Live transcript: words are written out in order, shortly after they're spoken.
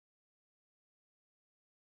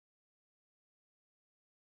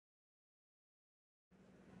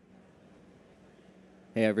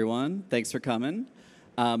Hey everyone, thanks for coming.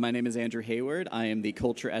 My name is Andrew Hayward. I am the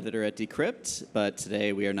culture editor at Decrypt, but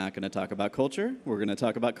today we are not going to talk about culture. We're going to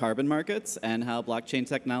talk about carbon markets and how blockchain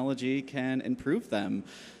technology can improve them.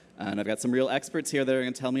 And I've got some real experts here that are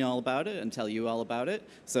going to tell me all about it and tell you all about it.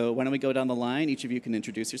 So why don't we go down the line? Each of you can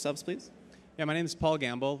introduce yourselves, please. Yeah, my name is Paul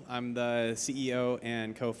Gambill. I'm the CEO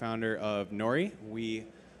and co-founder of Nori. We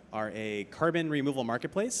are a carbon removal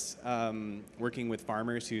marketplace, working with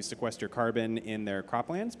farmers who sequester carbon in their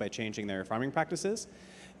croplands by changing their farming practices.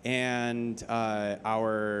 And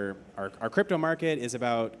our crypto market is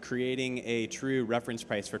about creating a true reference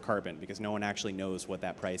price for carbon, because no one actually knows what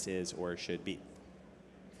that price is or should be.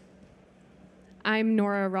 I'm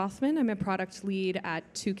Nora Rothman. I'm a product lead at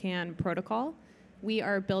Toucan Protocol. We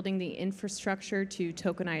are building the infrastructure to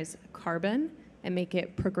tokenize carbon and make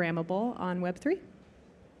it programmable on Web3.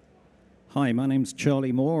 Hi, my name's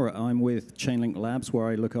Charlie Moore. I'm with Chainlink Labs, where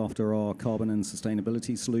I look after our carbon and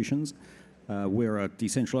sustainability solutions. We're a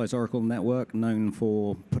decentralized Oracle network known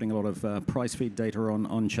for putting a lot of price feed data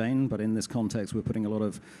on-chain, but in this context, we're putting a lot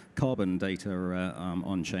of carbon data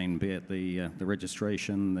on-chain, be it the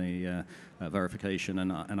registration, the verification,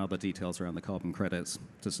 and other details around the carbon credits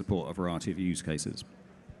to support a variety of use cases.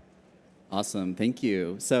 Awesome, thank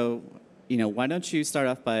you. So, why don't you start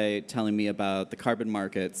off by telling me about the carbon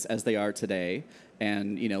markets as they are today,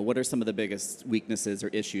 and what are some of the biggest weaknesses or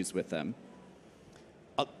issues with them?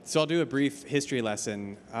 So I'll do a brief history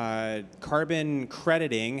lesson. Carbon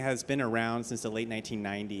crediting has been around since the late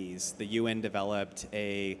 1990s. The UN developed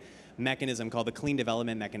a mechanism called the Clean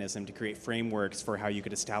Development Mechanism to create frameworks for how you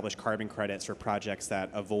could establish carbon credits for projects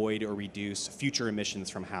that avoid or reduce future emissions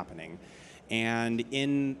from happening. And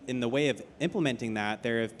in the way of implementing that,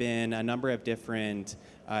 there have been a number of different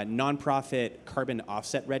nonprofit carbon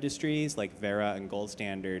offset registries like Verra and Gold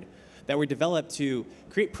Standard that were developed to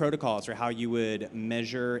create protocols for how you would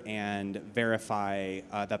measure and verify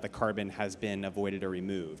that the carbon has been avoided or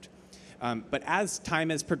removed. But as time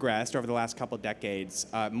has progressed over the last couple of decades,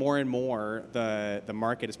 more and more the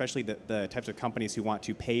market, especially the types of companies who want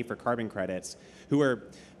to pay for carbon credits, who are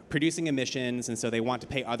producing emissions, and so they want to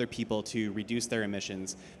pay other people to reduce their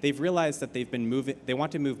emissions. They've realized that they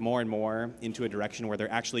want to move more and more into a direction where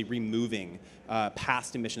they're actually removing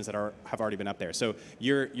past emissions that have already been up there. So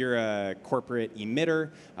you're a corporate emitter.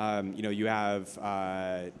 You have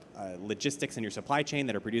logistics in your supply chain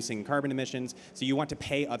that are producing carbon emissions. So you want to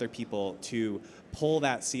pay other people to pull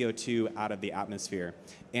that CO2 out of the atmosphere.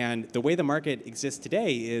 And the way the market exists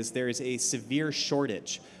today is there is a severe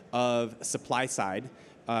shortage of supply side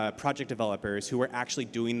project developers who are actually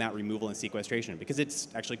doing that removal and sequestration, because it's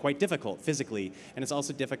actually quite difficult physically, and it's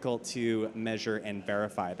also difficult to measure and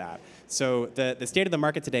verify that. So the state of the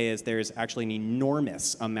market today is there's actually an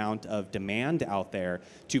enormous amount of demand out there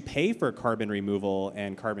to pay for carbon removal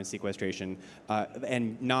and carbon sequestration,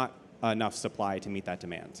 and not enough supply to meet that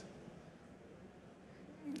demand.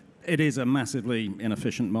 It is a massively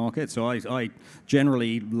inefficient market, so I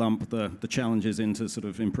generally lump the challenges into sort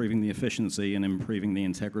of improving the efficiency and improving the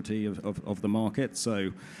integrity of the market.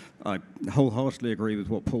 So I wholeheartedly agree with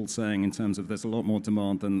what Paul's saying in terms of there's a lot more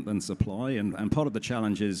demand than supply, and part of the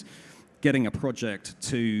challenge is getting a project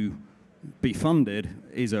to be funded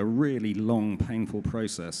is a really long, painful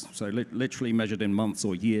process. So literally measured in months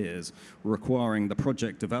or years, requiring the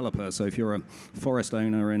project developer. So if you're a forest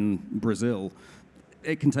owner in Brazil,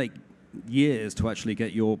 it can take years to actually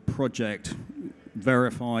get your project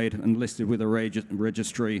verified and listed with a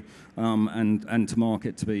registry and to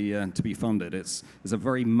market to be funded. It's a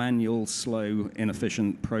very manual, slow,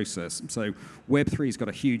 inefficient process. So Web3's got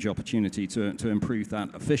a huge opportunity to improve that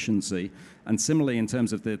efficiency, and similarly in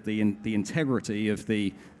terms of the integrity of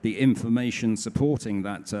the information supporting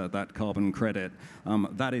that carbon credit,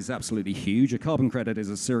 that is absolutely huge. A carbon credit is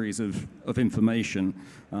a series of information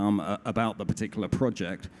about the particular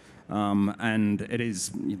project. And it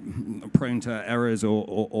is prone to errors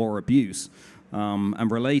or abuse. And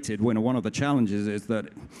related, one of the challenges is that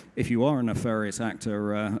if you are a nefarious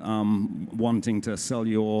actor wanting to sell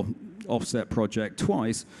your offset project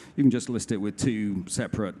twice, you can just list it with two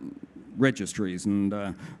separate registries and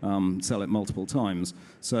sell it multiple times.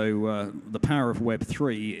 So the power of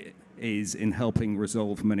Web3 is in helping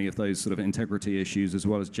resolve many of those sort of integrity issues, as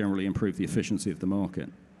well as generally improve the efficiency of the market.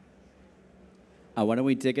 Why don't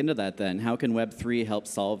we dig into that then? How can Web3 help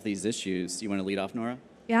solve these issues? You want to lead off, Nora?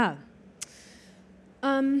 Yeah.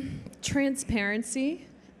 Transparency,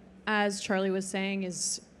 as Charlie was saying,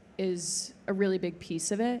 is a really big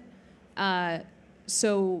piece of it.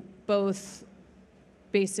 So both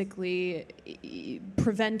basically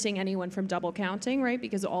preventing anyone from double counting, right?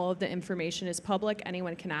 Because all of the information is public,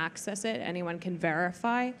 anyone can access it, anyone can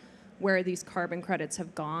verify where these carbon credits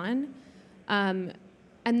have gone.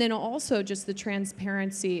 And then also just the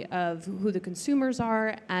transparency of who the consumers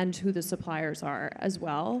are and who the suppliers are as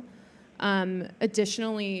well.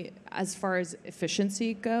 Additionally, as far as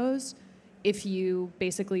efficiency goes, if you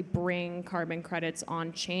basically bring carbon credits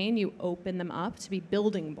on chain, you open them up to be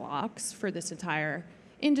building blocks for this entire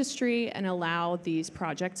industry and allow these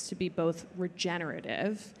projects to be both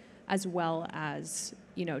regenerative as well as,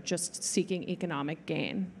 just seeking economic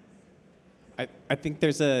gain. I think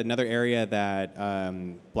there's another area that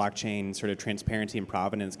blockchain sort of transparency and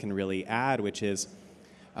provenance can really add, which is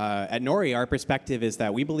at Nori, our perspective is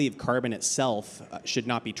that we believe carbon itself should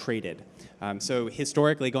not be traded. So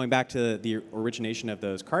historically, going back to the origination of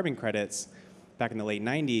those carbon credits back in the late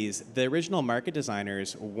 90s, the original market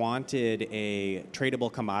designers wanted a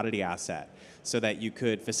tradable commodity asset so that you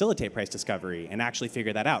could facilitate price discovery and actually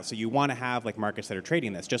figure that out. So you want to have like markets that are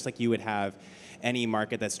trading this, just like you would have any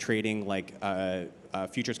market that's trading like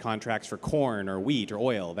futures contracts for corn or wheat or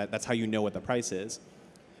oil. That's how you know what the price is.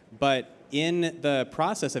 But in the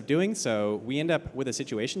process of doing so, we end up with a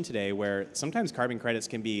situation today where sometimes carbon credits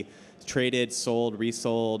can be traded, sold,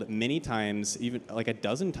 resold many times, even like a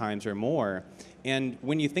dozen times or more. And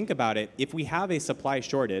when you think about it, if we have a supply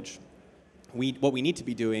shortage, what we need to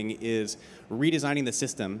be doing is redesigning the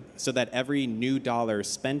system so that every new dollar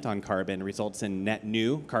spent on carbon results in net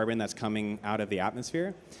new carbon that's coming out of the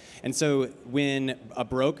atmosphere. And so when a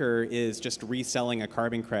broker is just reselling a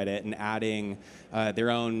carbon credit and adding their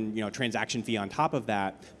own transaction fee on top of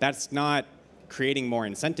that, that's not creating more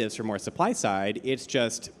incentives for more supply side. It's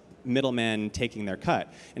just middlemen taking their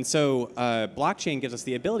cut. And so blockchain gives us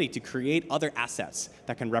the ability to create other assets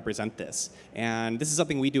that can represent this. And this is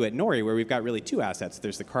something we do at Nori, where we've got really two assets.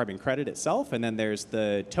 There's the carbon credit itself, and then there's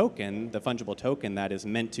the token, the fungible token that is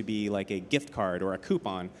meant to be like a gift card or a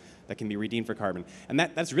coupon that can be redeemed for carbon. And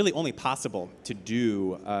that's really only possible to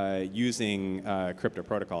do using crypto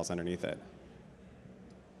protocols underneath it.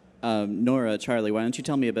 Nora, Charlie, why don't you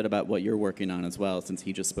tell me a bit about what you're working on as well, since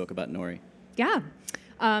he just spoke about Nori? Yeah.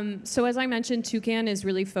 So as I mentioned, Toucan is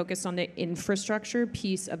really focused on the infrastructure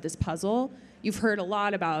piece of this puzzle. You've heard a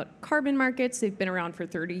lot about carbon markets. They've been around for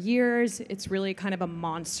 30 years. It's really kind of a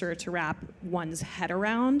monster to wrap one's head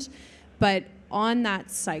around. But on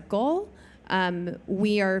that cycle,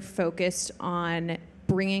 we are focused on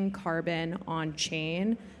bringing carbon on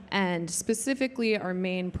chain. And specifically, our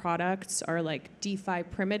main products are like DeFi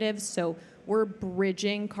primitives. So we're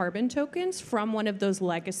bridging carbon tokens from one of those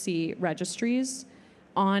legacy registries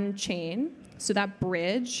on chain. So that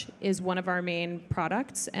bridge is one of our main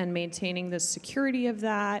products, and maintaining the security of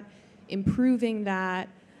that, improving that.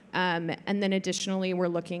 And then additionally, we're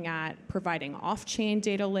looking at providing off-chain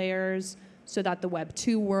data layers so that the Web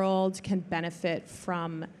 2 world can benefit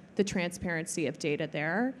from the transparency of data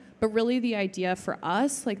there. But really the idea for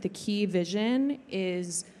us, like the key vision,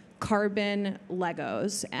 is carbon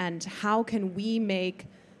Legos, and how can we make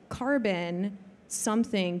carbon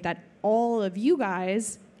something that all of you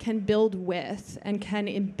guys can build with and can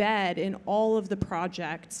embed in all of the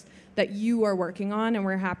projects that you are working on. And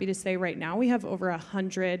we're happy to say right now we have over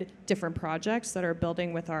 100 different projects that are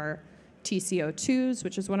building with our TCO2s,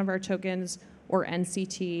 which is one of our tokens, or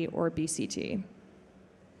NCT or BCT.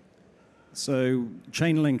 So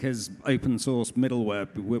Chainlink is open source middleware.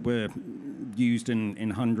 We're used in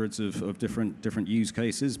hundreds of different use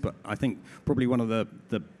cases, but I think probably one of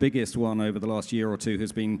the biggest one over the last year or two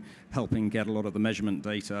has been helping get a lot of the measurement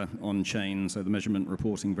data on chain, so the measurement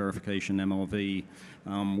reporting verification, MRV,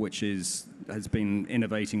 which has been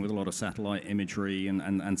innovating with a lot of satellite imagery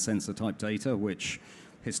and sensor type data, which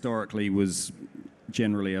historically was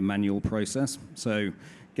generally a manual process. So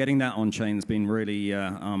getting that on chain has been really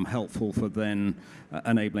helpful for then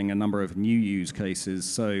enabling a number of new use cases.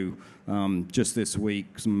 So just this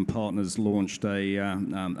week, some partners launched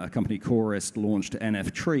a company, Chorus, launched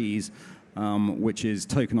NF Trees, which is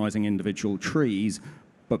tokenizing individual trees,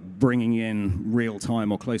 but bringing in real-time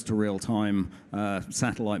or close to real-time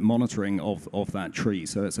satellite monitoring of that tree.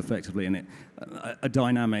 So it's effectively a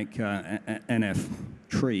dynamic NF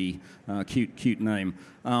tree, cute name.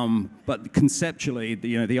 But conceptually,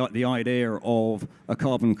 the idea of a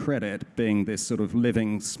carbon credit being this sort of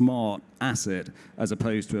living, smart asset as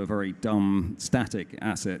opposed to a very dumb, static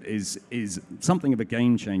asset is something of a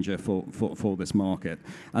game changer for this market.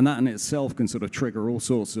 And that in itself can sort of trigger all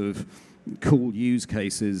sorts of cool use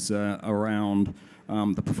cases around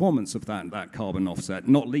the performance of that carbon offset,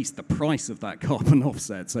 not least the price of that carbon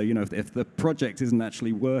offset. So, if the project isn't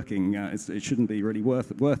actually working, it shouldn't be really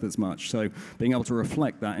worth as much. So, being able to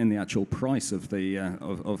reflect that in the actual price of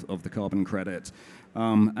the carbon credit.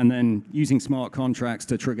 And then using smart contracts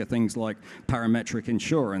to trigger things like parametric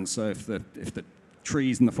insurance. So if the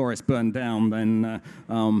trees in the forest burn down, then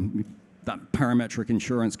that parametric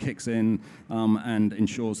insurance kicks in and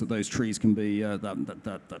ensures that those trees can be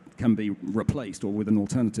that can be replaced, or with an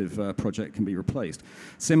alternative project can be replaced.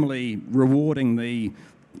 Similarly, rewarding the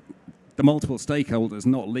multiple stakeholders,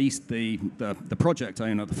 not least the project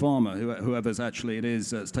owner, the farmer, whoever's actually it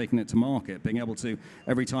is that's taking it to market, being able to,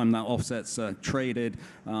 every time that offset's traded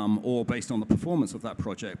or based on the performance of that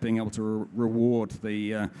project, being able to reward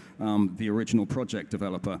the original project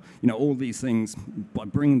developer. All these things, by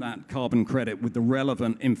bringing that carbon credit with the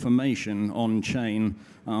relevant information on chain,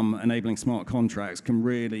 enabling smart contracts, can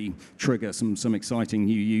really trigger some exciting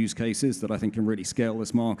new use cases that I think can really scale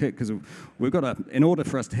this market, because we've got in order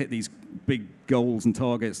for us to hit these big goals and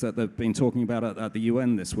targets that they've been talking about at the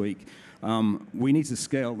UN this week, we need to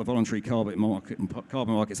scale the voluntary carbon market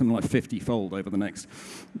something like 50-fold over the next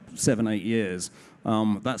 7-8 years.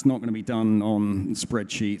 That's not going to be done on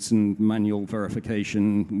spreadsheets and manual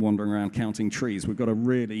verification, wandering around counting trees. We've got to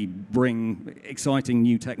really bring exciting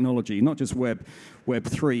new technology, not just Web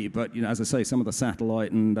 3, but as I say, some of the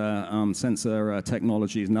satellite and sensor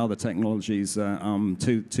technologies and other technologies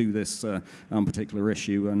to this particular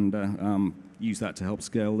issue, and use that to help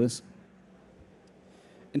scale this.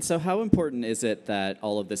 And so how important is it that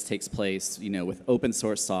all of this takes place, with open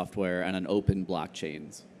source software and on open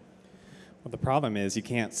blockchains? Well, the problem is you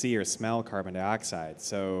can't see or smell carbon dioxide,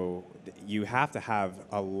 so you have to have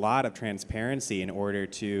a lot of transparency in order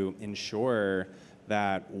to ensure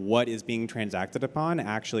that what is being transacted upon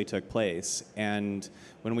actually took place. And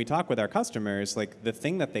when we talk with our customers, the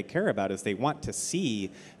thing that they care about is they want to see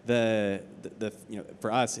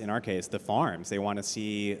for us, in our case, the farms. They want to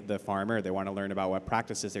see the farmer. They want to learn about what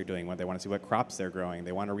practices they're doing. They want to see what crops they're growing.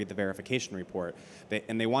 They want to read the verification report.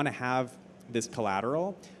 And they want to have this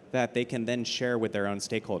collateral that they can then share with their own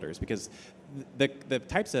stakeholders, because the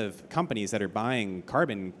types of companies that are buying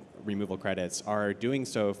carbon removal credits are doing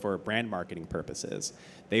so for brand marketing purposes.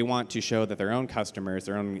 They want to show that their own customers,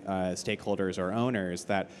 their own stakeholders or owners,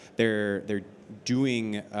 that they're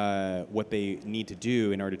doing what they need to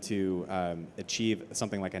do in order to achieve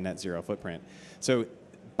something like a net zero footprint. So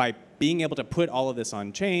by being able to put all of this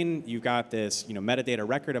on chain, you've got this metadata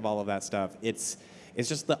record of all of that stuff. It's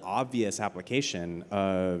just the obvious application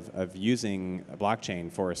of using a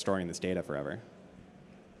blockchain for storing this data forever.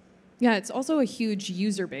 Yeah, it's also a huge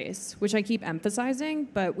user base, which I keep emphasizing,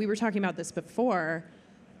 but we were talking about this before,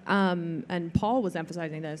 and Paul was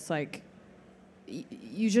emphasizing this,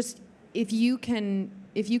 if you can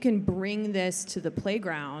bring this to the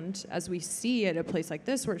playground, as we see at a place like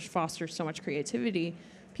this, which fosters so much creativity,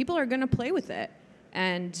 people are going to play with it.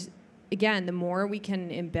 And again, the more we can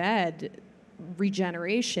embed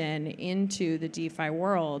regeneration into the DeFi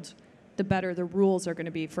world, the better the rules are going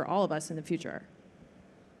to be for all of us in the future.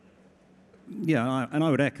 Yeah, and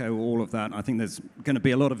I would echo all of that. I think there's going to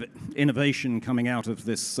be a lot of innovation coming out of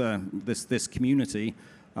this community.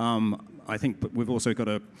 I think we've also got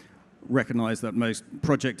to recognize that most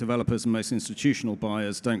project developers and most institutional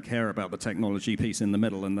buyers don't care about the technology piece in the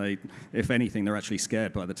middle, and they, if anything, they're actually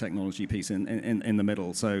scared by the technology piece in the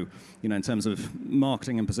middle. So, in terms of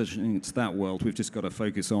marketing and positioning to that world, we've just got to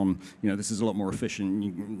focus on, this is a lot more efficient.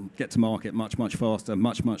 You can get to market much faster,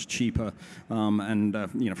 much cheaper, and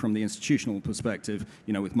from the institutional perspective,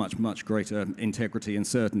 with much greater integrity and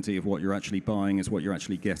certainty of what you're actually buying is what you're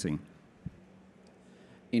actually getting.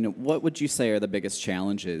 What would you say are the biggest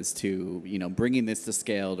challenges to, bringing this to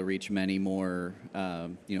scale to reach many more,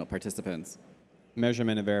 participants?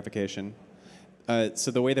 Measurement and verification. So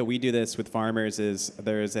the way that we do this with farmers is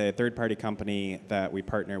there's a third-party company that we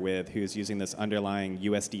partner with who's using this underlying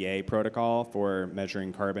USDA protocol for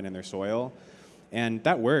measuring carbon in their soil. And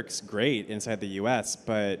that works great inside the US,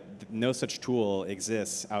 but no such tool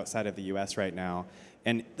exists outside of the US right now.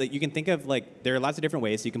 And you can think of, there are lots of different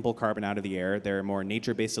ways you can pull carbon out of the air. There are more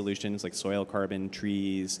nature-based solutions like soil carbon,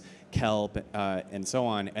 trees, kelp, and so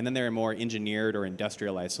on. And then there are more engineered or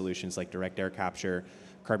industrialized solutions like direct air capture,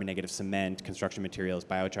 carbon-negative cement, construction materials,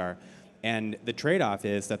 biochar. And the trade-off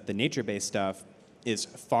is that the nature-based stuff is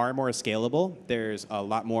far more scalable. There's a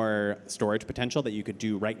lot more storage potential that you could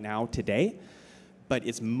do right now today, but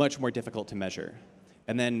it's much more difficult to measure.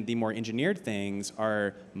 And then the more engineered things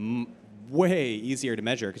are way easier to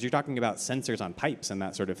measure because you're talking about sensors on pipes and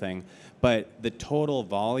that sort of thing. But the total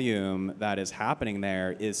volume that is happening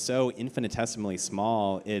there is so infinitesimally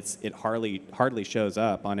small, it hardly shows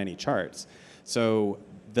up on any charts. So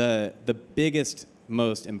the biggest,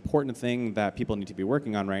 most important thing that people need to be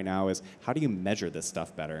working on right now is how do you measure this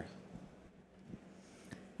stuff better?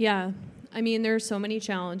 Yeah, I mean, there are so many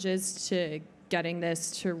challenges to getting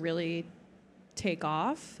this to really take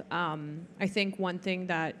off. I think one thing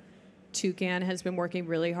that Toucan has been working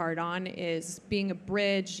really hard on is being a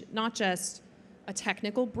bridge, not just a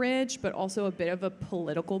technical bridge, but also a bit of a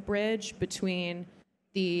political bridge between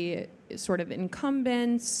the sort of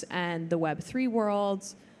incumbents and the Web3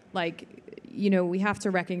 worlds. Like, you know, we have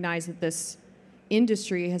to recognize that this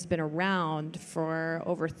industry has been around for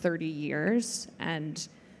over 30 years, and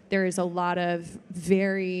there is a lot of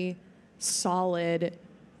very solid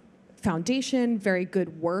foundation, very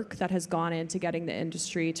good work that has gone into getting the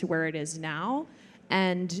industry to where it is now.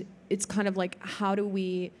 And it's kind of like, how do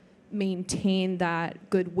we maintain that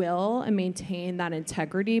goodwill and maintain that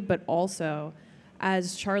integrity, but also,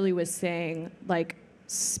 as Charlie was saying, like,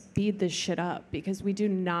 speed this shit up because we do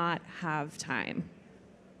not have time.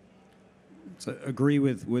 So agree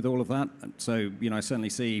with all of that. So, you know, I certainly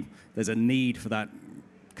see there's a need for that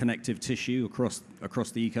connective tissue across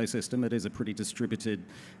the ecosystem. It is a pretty distributed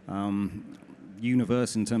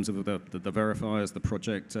universe in terms of the verifiers, the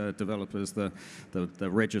project developers, the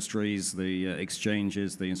registries, the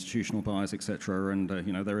exchanges, the institutional buyers, etc. And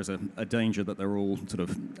you know, there is a danger that they're all sort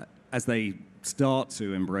of, as they start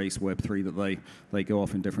to embrace Web3, that they go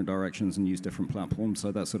off in different directions and use different platforms.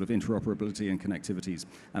 So that sort of interoperability and connectivity is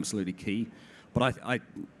absolutely key. But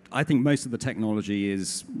I think most of the technology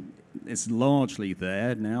is largely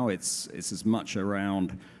there now. It's as much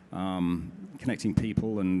around connecting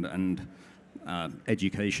people and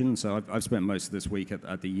education. So I've spent most of this week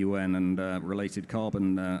at the UN and related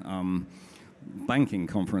carbon banking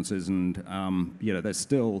conferences, and you know, there's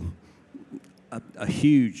still a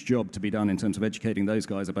huge job to be done in terms of educating those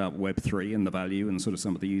guys about Web3 and the value and sort of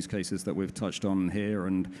some of the use cases that we've touched on here.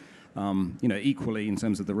 And you know, equally in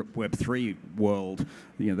terms of the Web3 world,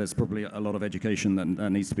 you know, there's probably a lot of education that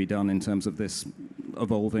needs to be done in terms of this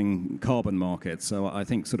evolving carbon market. So I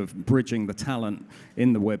think sort of bridging the talent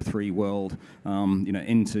in the Web3 world, you know,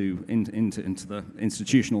 into the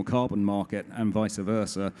institutional carbon market and vice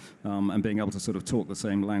versa, and being able to sort of talk the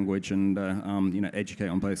same language and you know, educate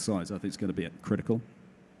on both sides, I think is going to be critical.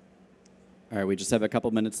 All right, we just have a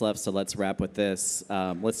couple minutes left, so let's wrap with this.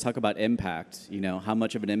 Let's talk about impact. You know, how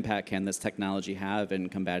much of an impact can this technology have in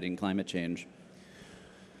combating climate change?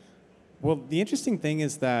 Well, the interesting thing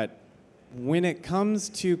is that when it comes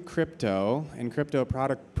to crypto and crypto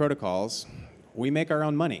protocols, we make our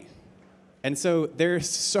own money. And so there's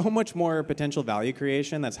so much more potential value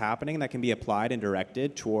creation that's happening that can be applied and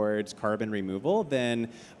directed towards carbon removal than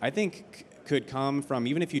I think could come from,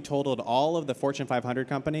 even if you totaled all of the Fortune 500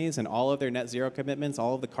 companies and all of their net zero commitments,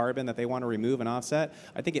 all of the carbon that they want to remove and offset,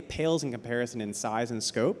 I think it pales in comparison in size and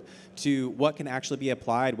scope to what can actually be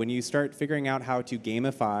applied when you start figuring out how to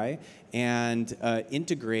gamify and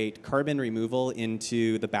integrate carbon removal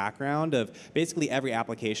into the background of basically every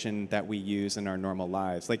application that we use in our normal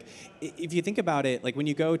lives. Like, if you think about it, like when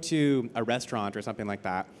you go to a restaurant or something like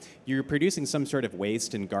that, you're producing some sort of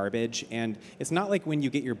waste and garbage, and it's not like when you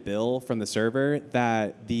get your bill from the server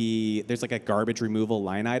that there's like a garbage removal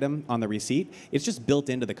line item on the receipt. It's just built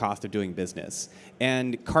into the cost of doing business.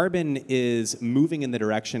 And carbon is moving in the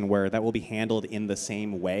direction where that will be handled in the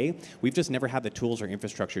same way. We've just never had the tools or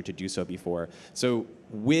infrastructure to do so before. So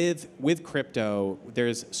with crypto,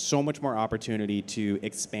 there's so much more opportunity to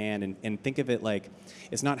expand and think of it like,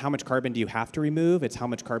 it's not how much carbon do you have to remove, it's how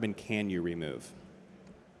much carbon can you remove.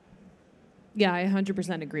 Yeah, I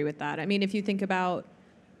 100% agree with that. I mean, if you think about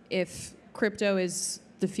if crypto is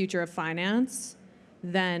the future of finance,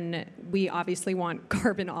 then we obviously want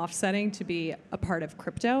carbon offsetting to be a part of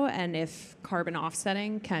crypto. And if carbon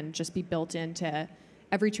offsetting can just be built into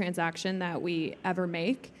every transaction that we ever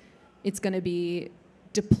make, it's going to be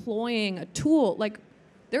deploying a tool. Like,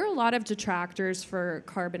 there are a lot of detractors for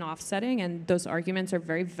carbon offsetting, and those arguments are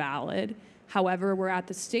very valid. However, we're at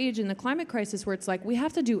the stage in the climate crisis where it's like we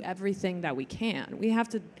have to do everything that we can. We have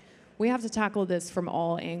to tackle this from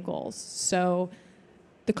all angles. So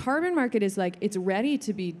the carbon market is like, it's ready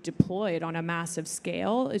to be deployed on a massive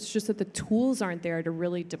scale. It's just that the tools aren't there to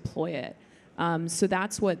really deploy it. So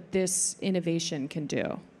that's what this innovation can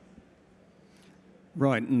do.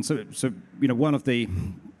 Right, and so you know, one of the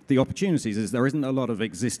opportunities is there isn't a lot of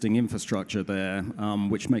existing infrastructure there,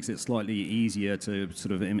 which makes it slightly easier to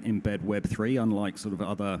sort of embed Web3, unlike sort of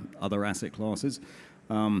other asset classes.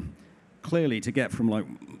 clearly to get from like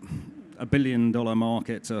 $1 billion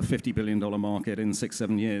market to a $50 billion market in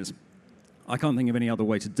 6-7 years, I can't think of any other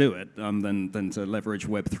way to do it than to leverage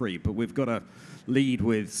Web3. But we've got to lead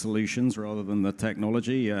with solutions rather than the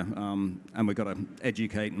technology, and we've got to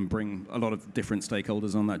educate and bring a lot of different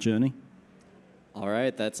stakeholders on that journey. All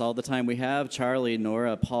right, that's all the time we have. Charlie,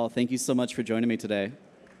 Nora, Paul, thank you so much for joining me today.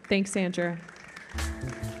 Thanks, Andrew.